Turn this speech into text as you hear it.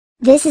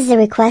This is a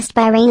request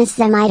by Rainus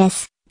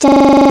Zemitis.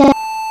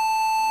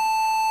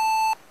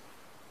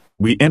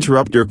 We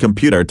interrupt your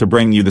computer to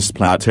bring you the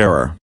Splat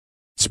error.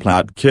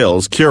 Splat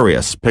kills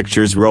Curious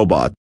Pictures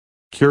robot.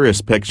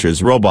 Curious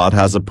Pictures robot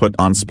has a put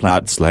on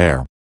Splat's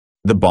lair.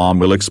 The bomb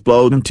will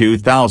explode in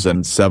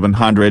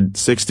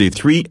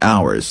 2,763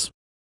 hours.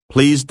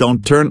 Please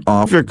don't turn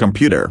off your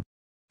computer.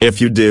 If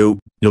you do,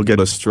 you'll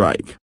get a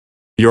strike.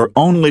 You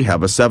only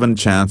have 7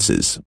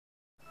 chances.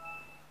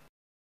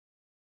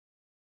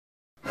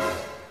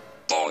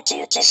 Did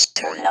you just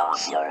turn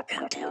off your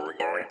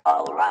computer?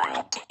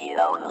 Alright, you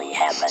only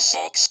have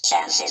 6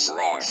 chances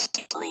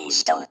left.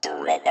 Please don't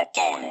do it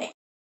again.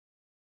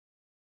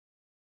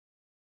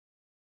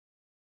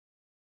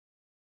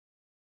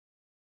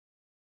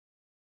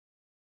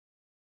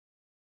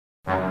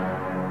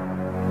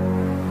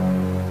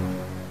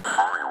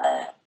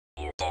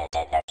 You did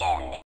it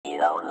again.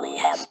 You only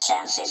have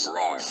chances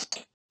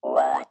left.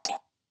 What?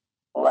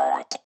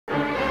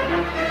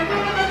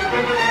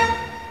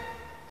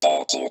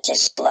 Did you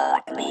just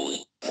block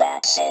me?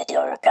 That's it,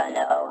 you're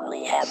gonna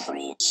only have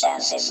 3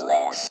 chances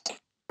left.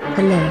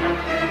 Hello.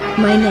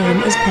 My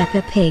name is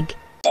Peppa Pig.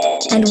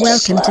 And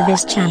welcome to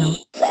this channel.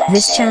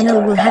 This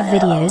channel will have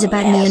videos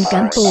about me and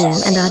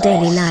Gumball and our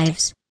daily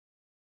lives.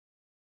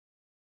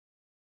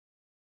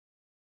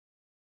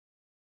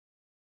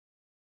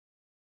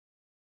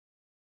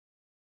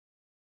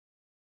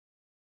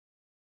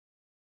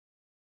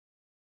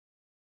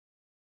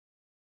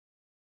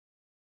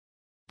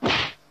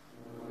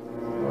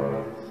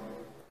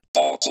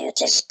 Did you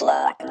just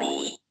block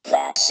me?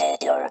 That's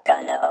it, you're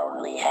gonna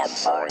only have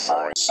 4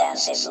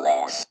 chances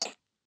left.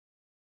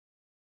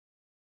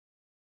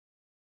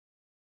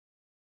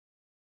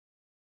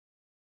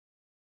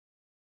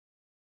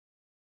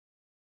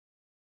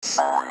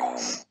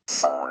 5,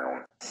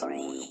 4,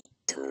 3,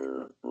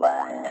 2,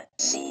 1,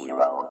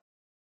 0.